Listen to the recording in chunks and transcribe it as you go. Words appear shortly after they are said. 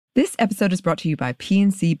This episode is brought to you by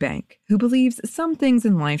PNC Bank, who believes some things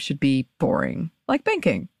in life should be boring, like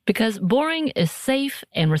banking. Because boring is safe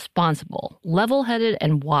and responsible, level-headed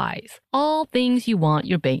and wise. All things you want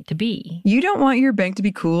your bank to be. You don't want your bank to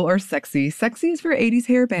be cool or sexy. Sexy is for 80s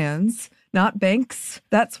hair bands, not banks.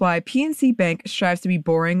 That's why PNC Bank strives to be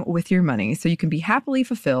boring with your money so you can be happily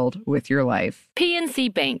fulfilled with your life.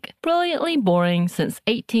 PNC Bank, brilliantly boring since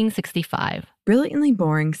 1865. Brilliantly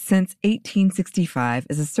Boring Since 1865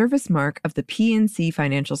 is a service mark of the PNC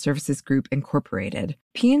Financial Services Group, Incorporated.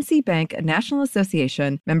 PNC Bank, a National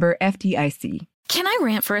Association, member FDIC. Can I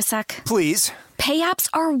rant for a sec? Please. Pay apps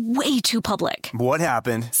are way too public. What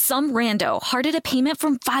happened? Some rando hearted a payment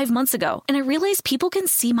from 5 months ago, and I realized people can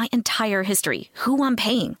see my entire history, who I'm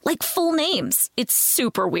paying, like full names. It's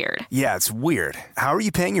super weird. Yeah, it's weird. How are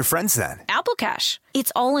you paying your friends then? Apple Cash.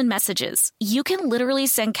 It's all in messages. You can literally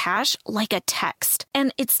send cash like a text,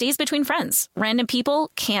 and it stays between friends. Random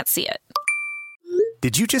people can't see it.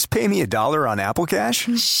 Did you just pay me $1 on Apple Cash?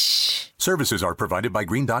 Shh. Services are provided by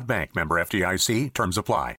Green Dot Bank, member FDIC. Terms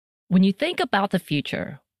apply. When you think about the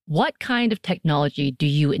future, what kind of technology do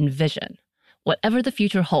you envision? Whatever the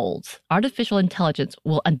future holds, artificial intelligence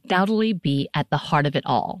will undoubtedly be at the heart of it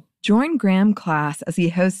all. Join Graham Class as he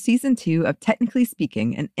hosts Season 2 of Technically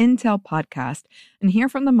Speaking, an Intel podcast, and hear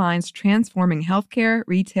from the minds transforming healthcare,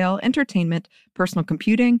 retail, entertainment, personal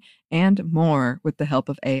computing, and more with the help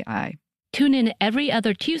of AI. Tune in every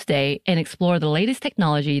other Tuesday and explore the latest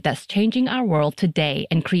technology that's changing our world today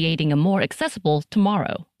and creating a more accessible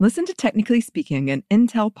tomorrow. Listen to Technically Speaking, an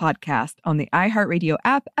Intel podcast on the iHeartRadio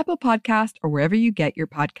app, Apple Podcast, or wherever you get your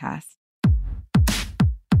podcasts.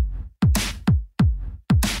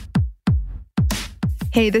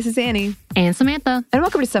 Hey, this is Annie. And Samantha. And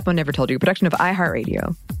welcome to Stuff Mom Never Told You, a production of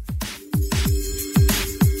iHeartRadio.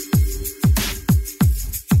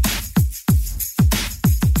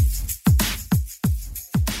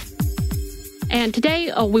 And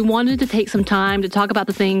today, we wanted to take some time to talk about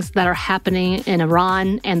the things that are happening in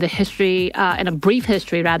Iran and the history, and a brief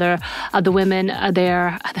history, rather, of the women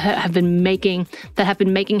there that have been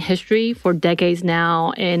making history for decades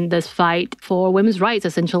now in this fight for women's rights,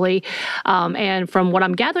 essentially. And from what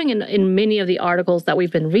I'm gathering in many of the articles that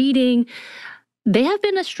we've been reading, they have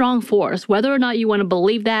been a strong force, whether or not you want to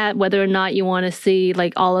believe that, whether or not you want to see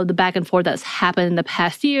like all of the back and forth that's happened in the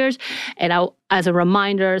past years. And as a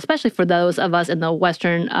reminder, especially for those of us in the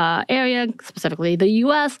Western area, specifically the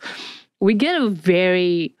U.S., we get a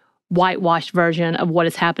very whitewashed version of what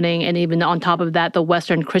is happening. And even on top of that, the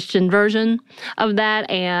Western Christian version of that.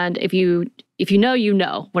 And if you know, you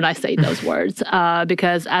know when I say those words,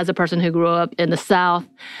 because as a person who grew up in the South,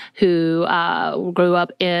 who grew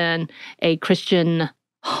up in a Christian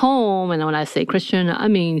home, and when I say Christian, I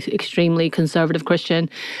mean extremely conservative Christian,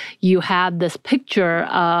 you have this picture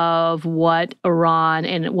of what Iran,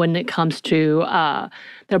 and when it comes to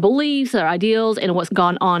their beliefs, their ideals, and what's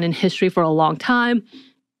gone on in history for a long time,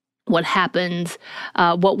 what happens,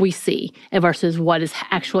 what we see versus what is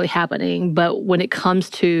actually happening. But when it comes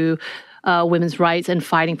to women's rights and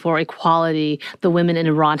fighting for equality, the women in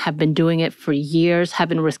Iran have been doing it for years, have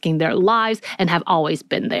been risking their lives, and have always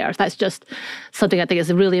been there. That's just something I think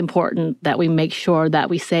is really important that we make sure that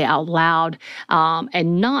we say out loud,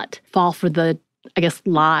 and not fall for the, I guess,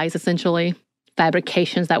 lies, essentially,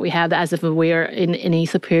 fabrications that we have as if we're in any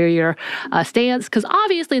superior stance. Because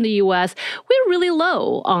obviously in the U.S., we're really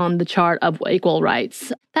low on the chart of equal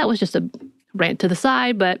rights. That was just a rant to the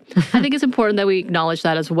side, but I think it's important that we acknowledge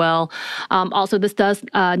that as well. Also, this does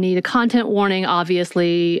need a content warning,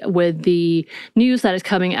 obviously, with the news that is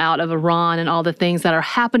coming out of Iran and all the things that are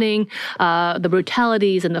happening, the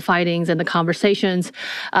brutalities and the fightings and the conversations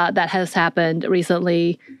that has happened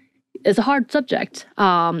recently. Is a hard subject,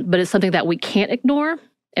 but it's something that we can't ignore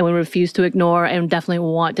and we refuse to ignore and definitely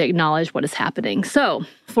want to acknowledge what is happening. So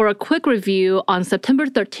for a quick review, on September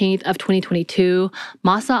 13th of 2022,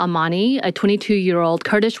 Mahsa Amini, a 22-year-old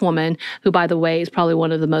Kurdish woman, who, by the way, is probably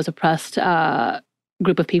one of the most oppressed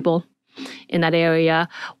group of people in that area,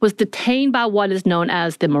 was detained by what is known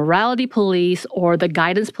as the Morality Police or the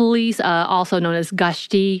Guidance Police, also known as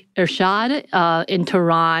Gashti Irshad in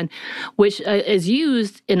Tehran, which is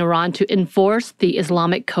used in Iran to enforce the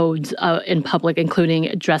Islamic codes in public,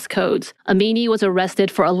 including dress codes. Amini was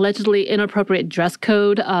arrested for allegedly inappropriate dress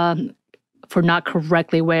code for not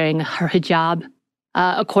correctly wearing her hijab.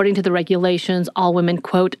 According to the regulations, all women,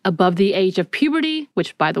 quote, above the age of puberty,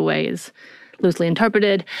 which, by the way, is loosely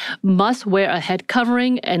interpreted, must wear a head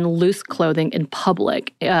covering and loose clothing in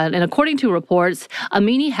public. And according to reports,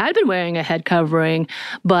 Amini had been wearing a head covering,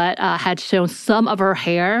 but had shown some of her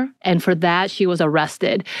hair, and for that, she was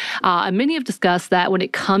arrested. And many have discussed that when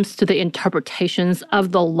it comes to the interpretations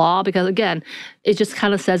of the law, because again, it just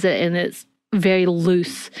kind of says it in its very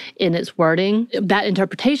loose in its wording. That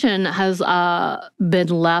interpretation has been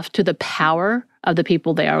left to the power of the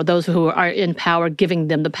people there, or those who are in power, giving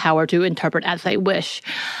them the power to interpret as they wish.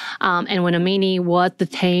 And when Amini was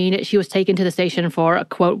detained, she was taken to the station for a,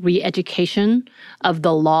 quote, re-education of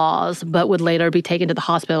the laws, but would later be taken to the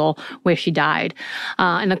hospital where she died.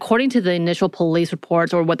 And according to the initial police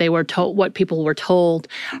reports, or what they were told, what people were told,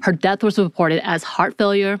 her death was reported as heart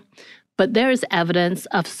failure. But there is evidence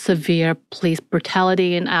of severe police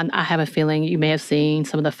brutality, and I have a feeling you may have seen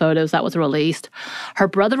some of the photos that was released. Her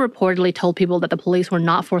brother reportedly told people that the police were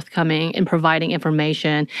not forthcoming in providing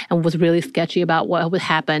information and was really sketchy about what would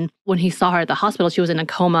happen. When he saw her at the hospital, she was in a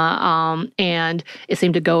coma, and it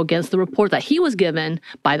seemed to go against the report that he was given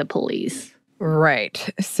by the police.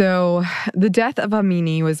 Right. So the death of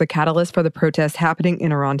Amini was a catalyst for the protests happening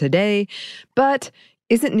in Iran today, but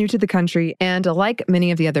isn't new to the country, and like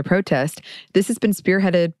many of the other protests, this has been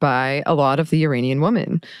spearheaded by a lot of the Iranian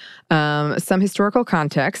women. Some historical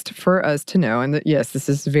context for us to know, and yes, this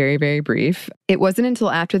is very, very brief. It wasn't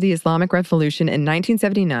until after the Islamic Revolution in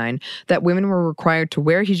 1979 that women were required to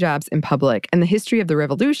wear hijabs in public, and the history of the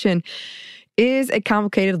revolution is a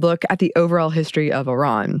complicated look at the overall history of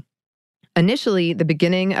Iran. Initially, the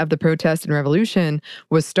beginning of the protest and revolution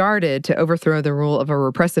was started to overthrow the rule of a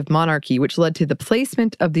repressive monarchy, which led to the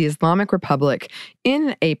placement of the Islamic Republic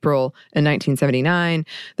in April in 1979.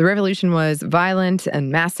 The revolution was violent and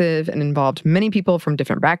massive and involved many people from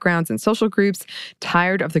different backgrounds and social groups,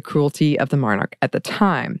 tired of the cruelty of the monarch at the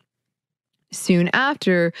time. Soon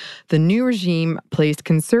after, the new regime placed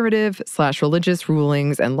conservative/religious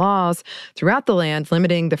rulings and laws throughout the land,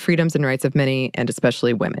 limiting the freedoms and rights of many, and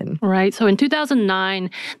especially women. Right. So in 2009,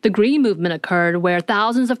 the Green Movement occurred, where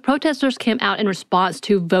thousands of protesters came out in response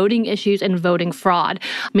to voting issues and voting fraud.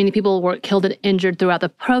 Many people were killed and injured throughout the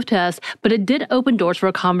protests, but it did open doors for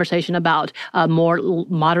a conversation about more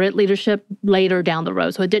moderate leadership later down the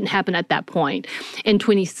road. So it didn't happen at that point. In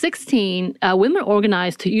 2016, women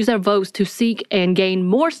organized to use their votes to seek and gain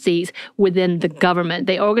more seats within the government.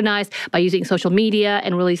 They organized by using social media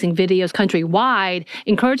and releasing videos countrywide,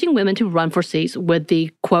 encouraging women to run for seats with the,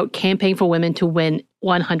 quote, campaign for women to win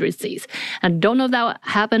 100 seats. I don't know if that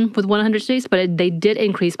happened with 100 seats, but they did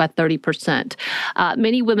increase by 30%.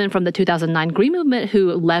 Many women from the 2009 Green Movement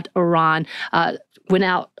who left Iran went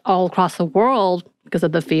out all across the world because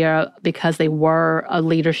of the fear, because they were a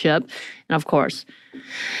leadership. And of course,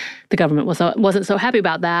 the government wasn't so happy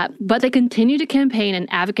about that, but they continue to campaign and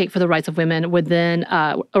advocate for the rights of women within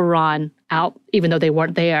Iran, even though they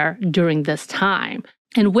weren't there during this time.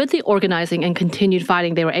 And with the organizing and continued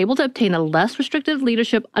fighting, they were able to obtain a less restrictive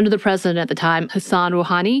leadership under the president at the time, Hassan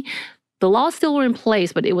Rouhani. The laws still were in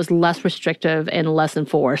place, but it was less restrictive and less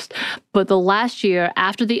enforced. But the last year,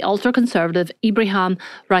 after the ultra-conservative Ebrahim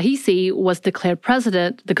Raisi was declared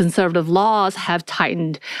president, the conservative laws have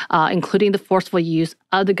tightened, including the forceful use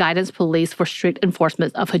of the guidance police for strict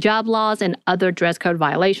enforcement of hijab laws and other dress code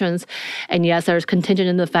violations. And yes, there's contingent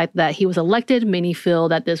in the fact that he was elected. Many feel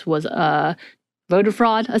that this was voter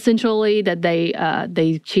fraud, essentially, that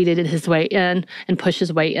they cheated his way in and pushed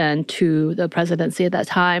his way into the presidency at that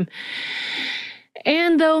time.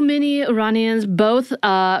 And though many Iranians, both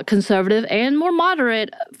conservative and more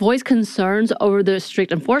moderate, voice concerns over the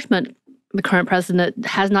strict enforcement, the current president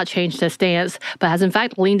has not changed his stance, but has in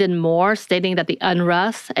fact leaned in more, stating that the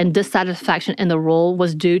unrest and dissatisfaction in the rule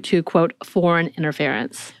was due to, quote, foreign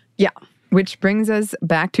interference. Yeah. Which brings us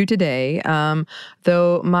back to today.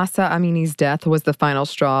 Though Mahsa Amini's death was the final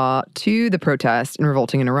straw to the protest and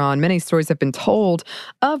revolting in Iran, many stories have been told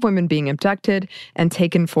of women being abducted and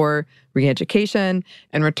taken for re-education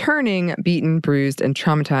and returning beaten, bruised, and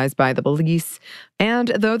traumatized by the police. And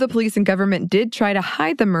though the police and government did try to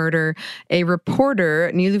hide the murder, a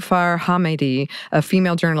reporter, Niloufar Hamedi, a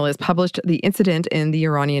female journalist, published the incident in the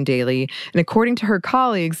Iranian Daily. And according to her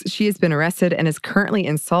colleagues, she has been arrested and is currently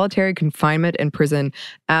in solitary confinement in prison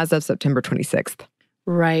as of September 26th.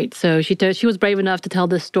 Right. So she was brave enough to tell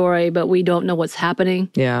this story, but we don't know what's happening.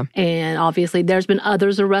 Yeah. And obviously there's been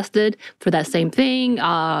others arrested for that same thing,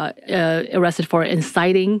 arrested for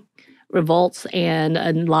inciting revolts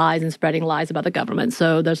and lies and spreading lies about the government.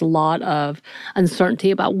 So there's a lot of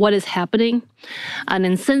uncertainty about what is happening. And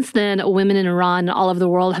then since then, women in Iran and all over the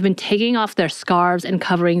world have been taking off their scarves and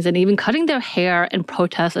coverings and even cutting their hair in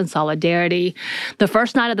protest and solidarity. The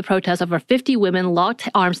first night of the protest, over 50 women locked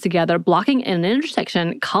arms together, blocking an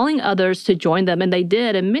intersection, calling others to join them. And they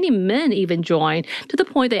did. And many men even joined, to the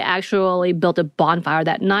point they actually built a bonfire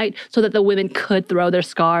that night so that the women could throw their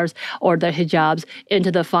scarves or their hijabs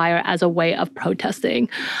into the fire as a way of protesting.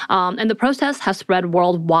 And the protests have spread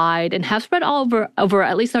worldwide and have spread all over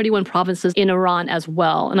at least 31 provinces in Iran as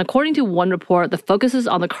well. And according to one report, the focuses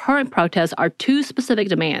on the current protests are two specific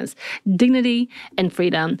demands: dignity and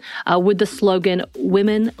freedom, with the slogan,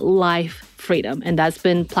 "Women, Life, Freedom." And that's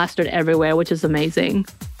been plastered everywhere, which is amazing.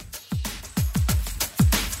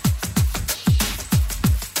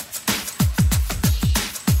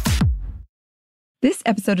 This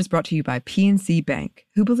episode is brought to you by PNC Bank,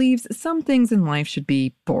 who believes some things in life should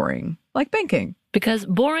be boring, like banking. Because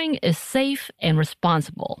boring is safe and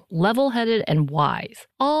responsible, level-headed and wise.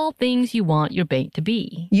 All things you want your bank to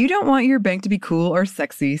be. You don't want your bank to be cool or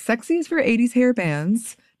sexy. Sexy is for 80s hair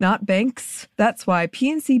bands, not banks. That's why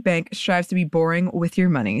PNC Bank strives to be boring with your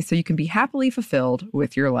money so you can be happily fulfilled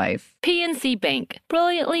with your life. PNC Bank,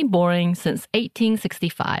 brilliantly boring since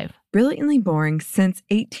 1865. Brilliantly Boring Since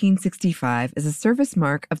 1865 is a service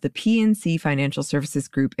mark of the PNC Financial Services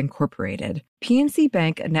Group, Incorporated. PNC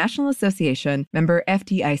Bank, a National Association, member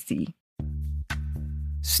FDIC.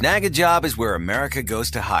 Snag a Job is where America goes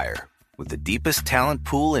to hire, with the deepest talent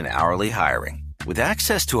pool in hourly hiring. With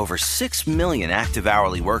access to over 6 million active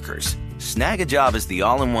hourly workers, Snag a Job is the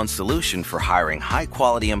all-in-one solution for hiring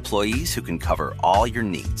high-quality employees who can cover all your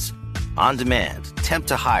needs. On demand, temp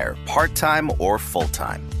to hire, part-time or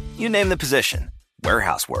full-time. You name the position: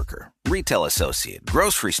 warehouse worker, retail associate,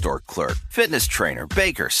 grocery store clerk, fitness trainer,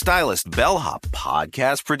 baker, stylist, bellhop,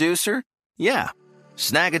 podcast producer. Yeah,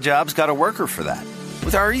 Snag a Job's got a worker for that.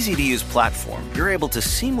 With our easy-to-use platform, you're able to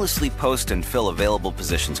seamlessly post and fill available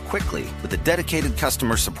positions quickly with a dedicated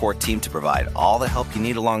customer support team to provide all the help you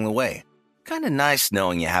need along the way. Kind of nice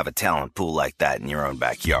knowing you have a talent pool like that in your own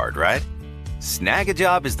backyard, right? Snag a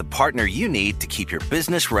Job is the partner you need to keep your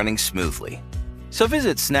business running smoothly. So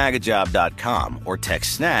visit snagajob.com or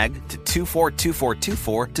text snag to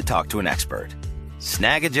 242424 to talk to an expert.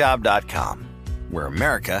 Snagajob.com, where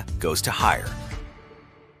America goes to hire.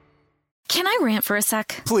 Can I rant for a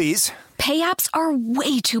sec? Please. Pay apps are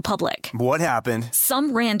way too public. What happened?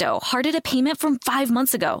 Some rando hearted a payment from 5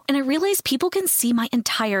 months ago, and I realized people can see my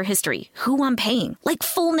entire history, who I'm paying, like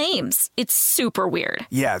full names. It's super weird.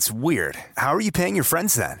 Yeah, it's weird. How are you paying your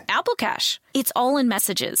friends then? Apple Cash. It's all in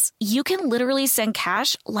messages. You can literally send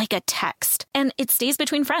cash like a text, and it stays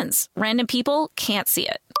between friends. Random people can't see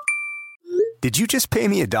it. Did you just pay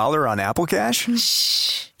me $1 on Apple Cash?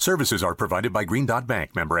 Shh. Services are provided by Green Dot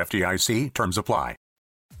Bank, member FDIC. Terms apply.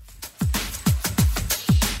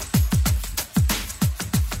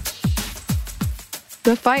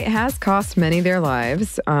 The fight has cost many their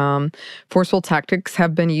lives. Forceful tactics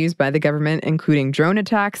have been used by the government, including drone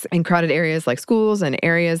attacks in crowded areas like schools and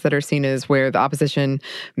areas that are seen as where the opposition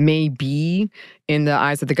may be in the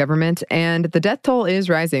eyes of the government. And the death toll is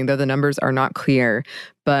rising, though the numbers are not clear,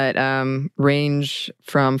 but range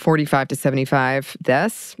from 45 to 75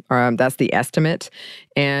 deaths. That's the estimate,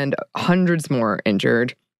 and hundreds more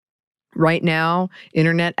injured. Right now,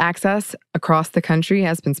 internet access across the country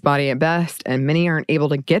has been spotty at best, and many aren't able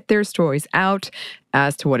to get their stories out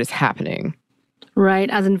as to what is happening. Right.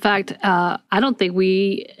 As in fact, I don't think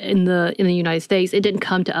we in the United States, it didn't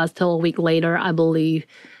come to us till a week later, I believe,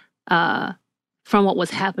 from what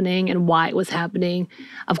was happening and why it was happening.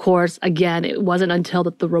 Of course, again, it wasn't until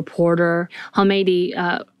the reporter Hamedi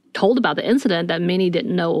told about the incident that many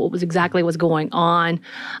didn't know what was exactly was going on.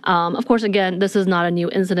 Of course, again, this is not a new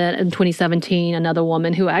incident. In 2017, another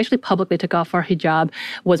woman who actually publicly took off her hijab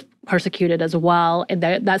was persecuted as well. And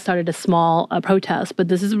that started a small protest. But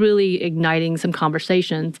this is really igniting some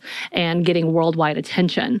conversations and getting worldwide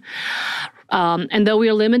attention. And though we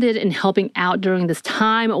are limited in helping out during this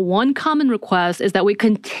time, one common request is that we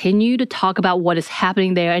continue to talk about what is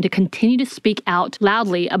happening there and to continue to speak out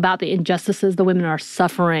loudly about the injustices the women are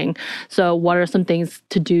suffering. So what are some things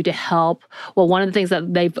to do to help? Well, one of the things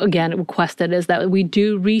that they've, again, requested is that we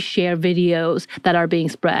do reshare videos that are being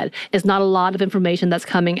spread. It's not a lot of information that's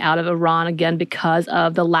coming out of Iran, again, because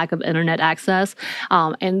of the lack of internet access.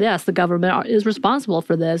 And yes, the government is responsible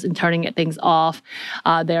for this in turning things off.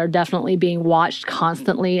 They're definitely being being watched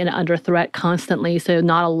constantly and under threat constantly. So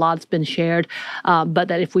not a lot's been shared. But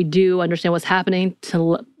that if we do understand what's happening,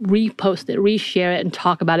 to repost it, reshare it, and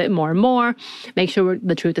talk about it more and more, make sure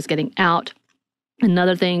the truth is getting out.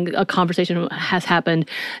 Another thing, a conversation has happened,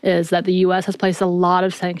 is that the U.S. has placed a lot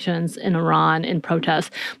of sanctions in Iran in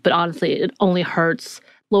protest, but honestly, it only hurts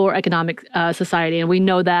lower economic society. And we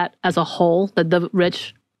know that as a whole, that the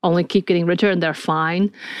rich only keep getting richer and they're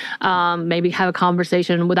fine. Maybe have a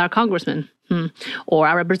conversation with our congressman or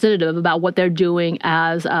our representative about what they're doing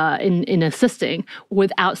as in assisting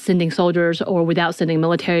without sending soldiers or without sending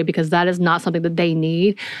military, because that is not something that they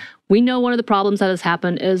need. We know one of the problems that has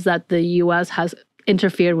happened is that the U.S. has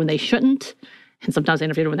interfered when they shouldn't, and sometimes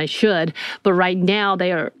interfered when they should. But right now,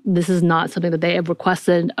 this is not something that they have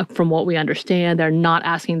requested. From what we understand, they're not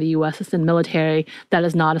asking the U.S. to send military. That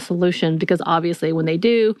is not a solution, because obviously when they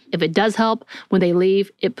do, if it does help, when they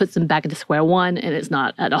leave, it puts them back into square one, and it's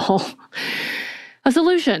not at all a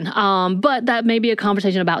solution. But that may be a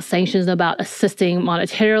conversation about sanctions, about assisting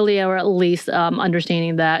monetarily, or at least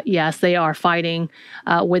understanding that, yes, they are fighting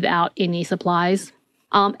without any supplies.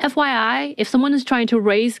 FYI, if someone is trying to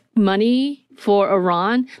raise money for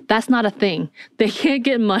Iran, that's not a thing. They can't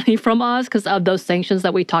get money from us because of those sanctions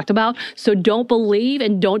that we talked about. So don't believe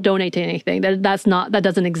and don't donate to anything. That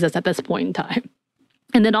doesn't exist at this point in time.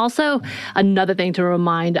 And then also another thing to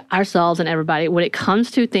remind ourselves and everybody, when it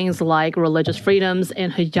comes to things like religious freedoms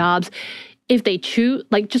and hijabs, if they choose,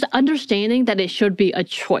 just understanding that it should be a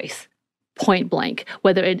choice. Point blank,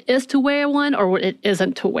 whether it is to wear one or it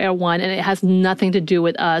isn't to wear one. And it has nothing to do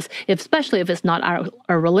with us, especially if it's not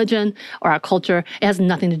our religion or our culture. It has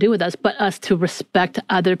nothing to do with us, but us to respect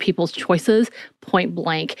other people's choices, point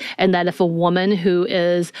blank. And that if a woman who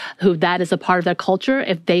that is a part of their culture,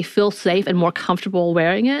 if they feel safe and more comfortable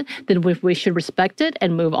wearing it, then we should respect it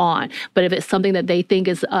and move on. But if it's something that they think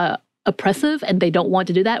is oppressive and they don't want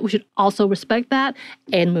to do that, we should also respect that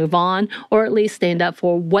and move on, or at least stand up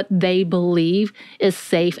for what they believe is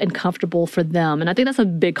safe and comfortable for them. And I think that's a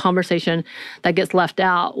big conversation that gets left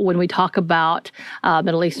out when we talk about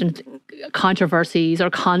Middle Eastern controversies or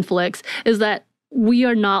conflicts, is that we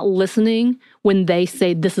are not listening when they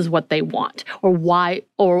say this is what they want or why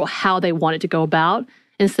or how they want it to go about,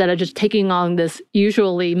 instead of just taking on this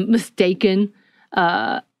usually mistaken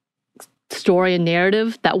story and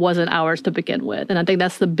narrative that wasn't ours to begin with. And I think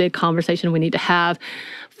that's the big conversation we need to have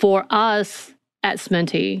for us at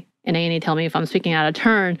Sminty. And Annie, tell me if I'm speaking out of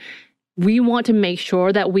turn. We want to make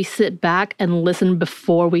sure that we sit back and listen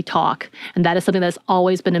before we talk. And that is something that's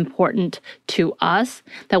always been important to us,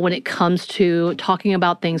 that when it comes to talking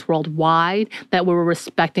about things worldwide, that we're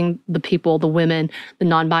respecting the people, the women, the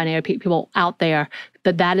non-binary people out there,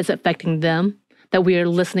 that is affecting them, that we are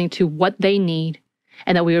listening to what they need,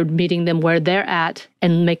 and that we are meeting them where they're at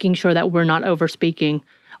and making sure that we're not over-speaking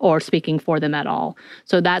or speaking for them at all.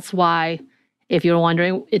 So that's why, if you're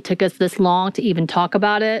wondering, it took us this long to even talk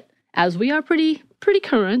about it, as we are pretty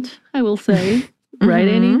current, I will say. Right,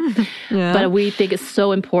 Annie? Yeah. But we think it's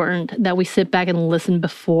so important that we sit back and listen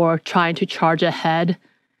before trying to charge ahead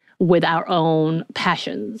with our own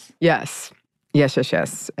passions. Yes.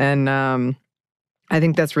 And I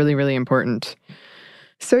think that's really, really important.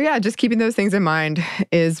 So yeah, just keeping those things in mind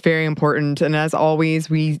is very important. And as always,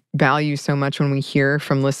 we value so much when we hear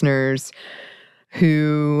from listeners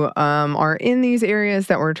who are in these areas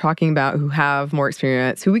that we're talking about, who have more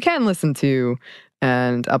experience, who we can listen to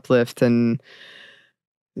and uplift, and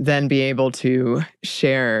then be able to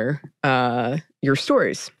share your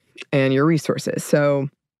stories and your resources. So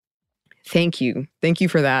thank you. Thank you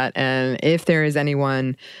for that. And if there is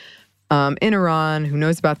anyone in Iran who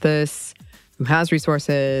knows about this, who has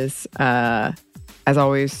resources, as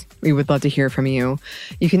always, we would love to hear from you.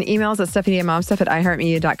 You can email us at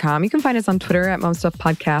stephanie@momstuff@iheartmedia.com. You can find us on Twitter at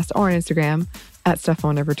momstuffpodcast or on Instagram at Stuff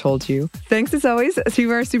I Never Told You. Thanks as always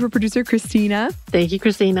to our super producer, Christina. Thank you,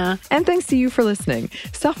 Christina. And thanks to you for listening.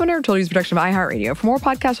 Stuff I Never Told You is a production of iHeartRadio. For more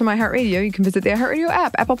podcasts from iHeartRadio, you can visit the iHeartRadio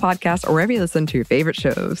app, Apple Podcasts, or wherever you listen to your favorite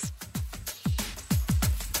shows.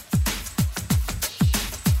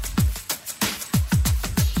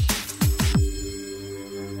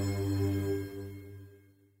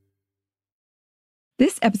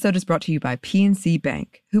 This episode is brought to you by PNC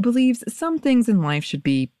Bank, who believes some things in life should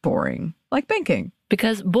be boring, like banking.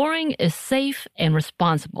 Because boring is safe and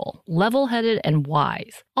responsible, level-headed and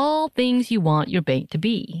wise. All things you want your bank to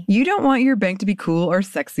be. You don't want your bank to be cool or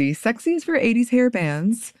sexy. Sexy is for 80s hair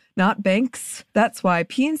bands, not banks. That's why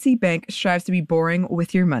PNC Bank strives to be boring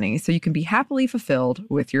with your money, so you can be happily fulfilled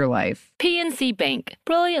with your life. PNC Bank,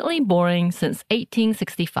 brilliantly boring since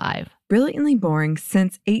 1865. Brilliantly Boring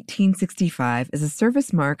Since 1865 is a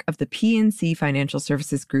service mark of the PNC Financial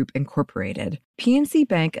Services Group, Incorporated. PNC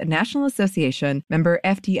Bank, a National Association, member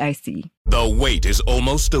FDIC. The wait is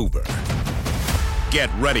almost over. Get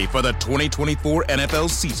ready for the 2024 NFL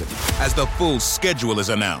season as the full schedule is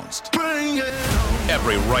announced.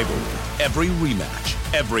 Every rivalry, every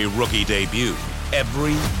rematch, every rookie debut,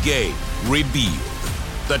 every game revealed.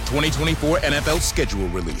 The 2024 NFL schedule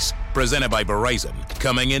release, presented by Verizon,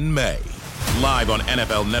 coming in May. Live on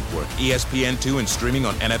NFL Network, ESPN2, and streaming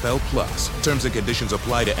on NFL Plus. Terms and conditions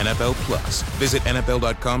apply to NFL Plus. Visit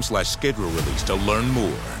NFL.com/schedule release to learn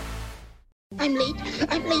more. I'm late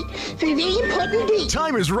for a very important date.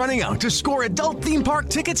 Time is running out to score adult theme park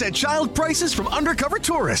tickets at child prices from Undercover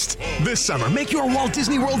Tourist. This summer, make your Walt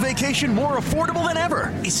Disney World vacation more affordable than ever.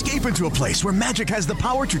 Escape into a place where magic has the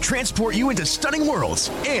power to transport you into stunning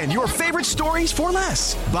worlds and your favorite stories for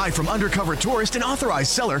less. Buy from Undercover Tourist, an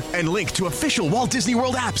authorized seller, and link to official Walt Disney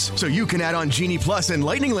World apps so you can add on Genie Plus and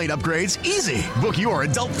Lightning Lane upgrades easy. Book your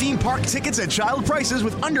adult theme park tickets at child prices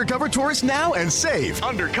with Undercover Tourist now and save.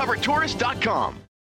 UndercoverTourist.com.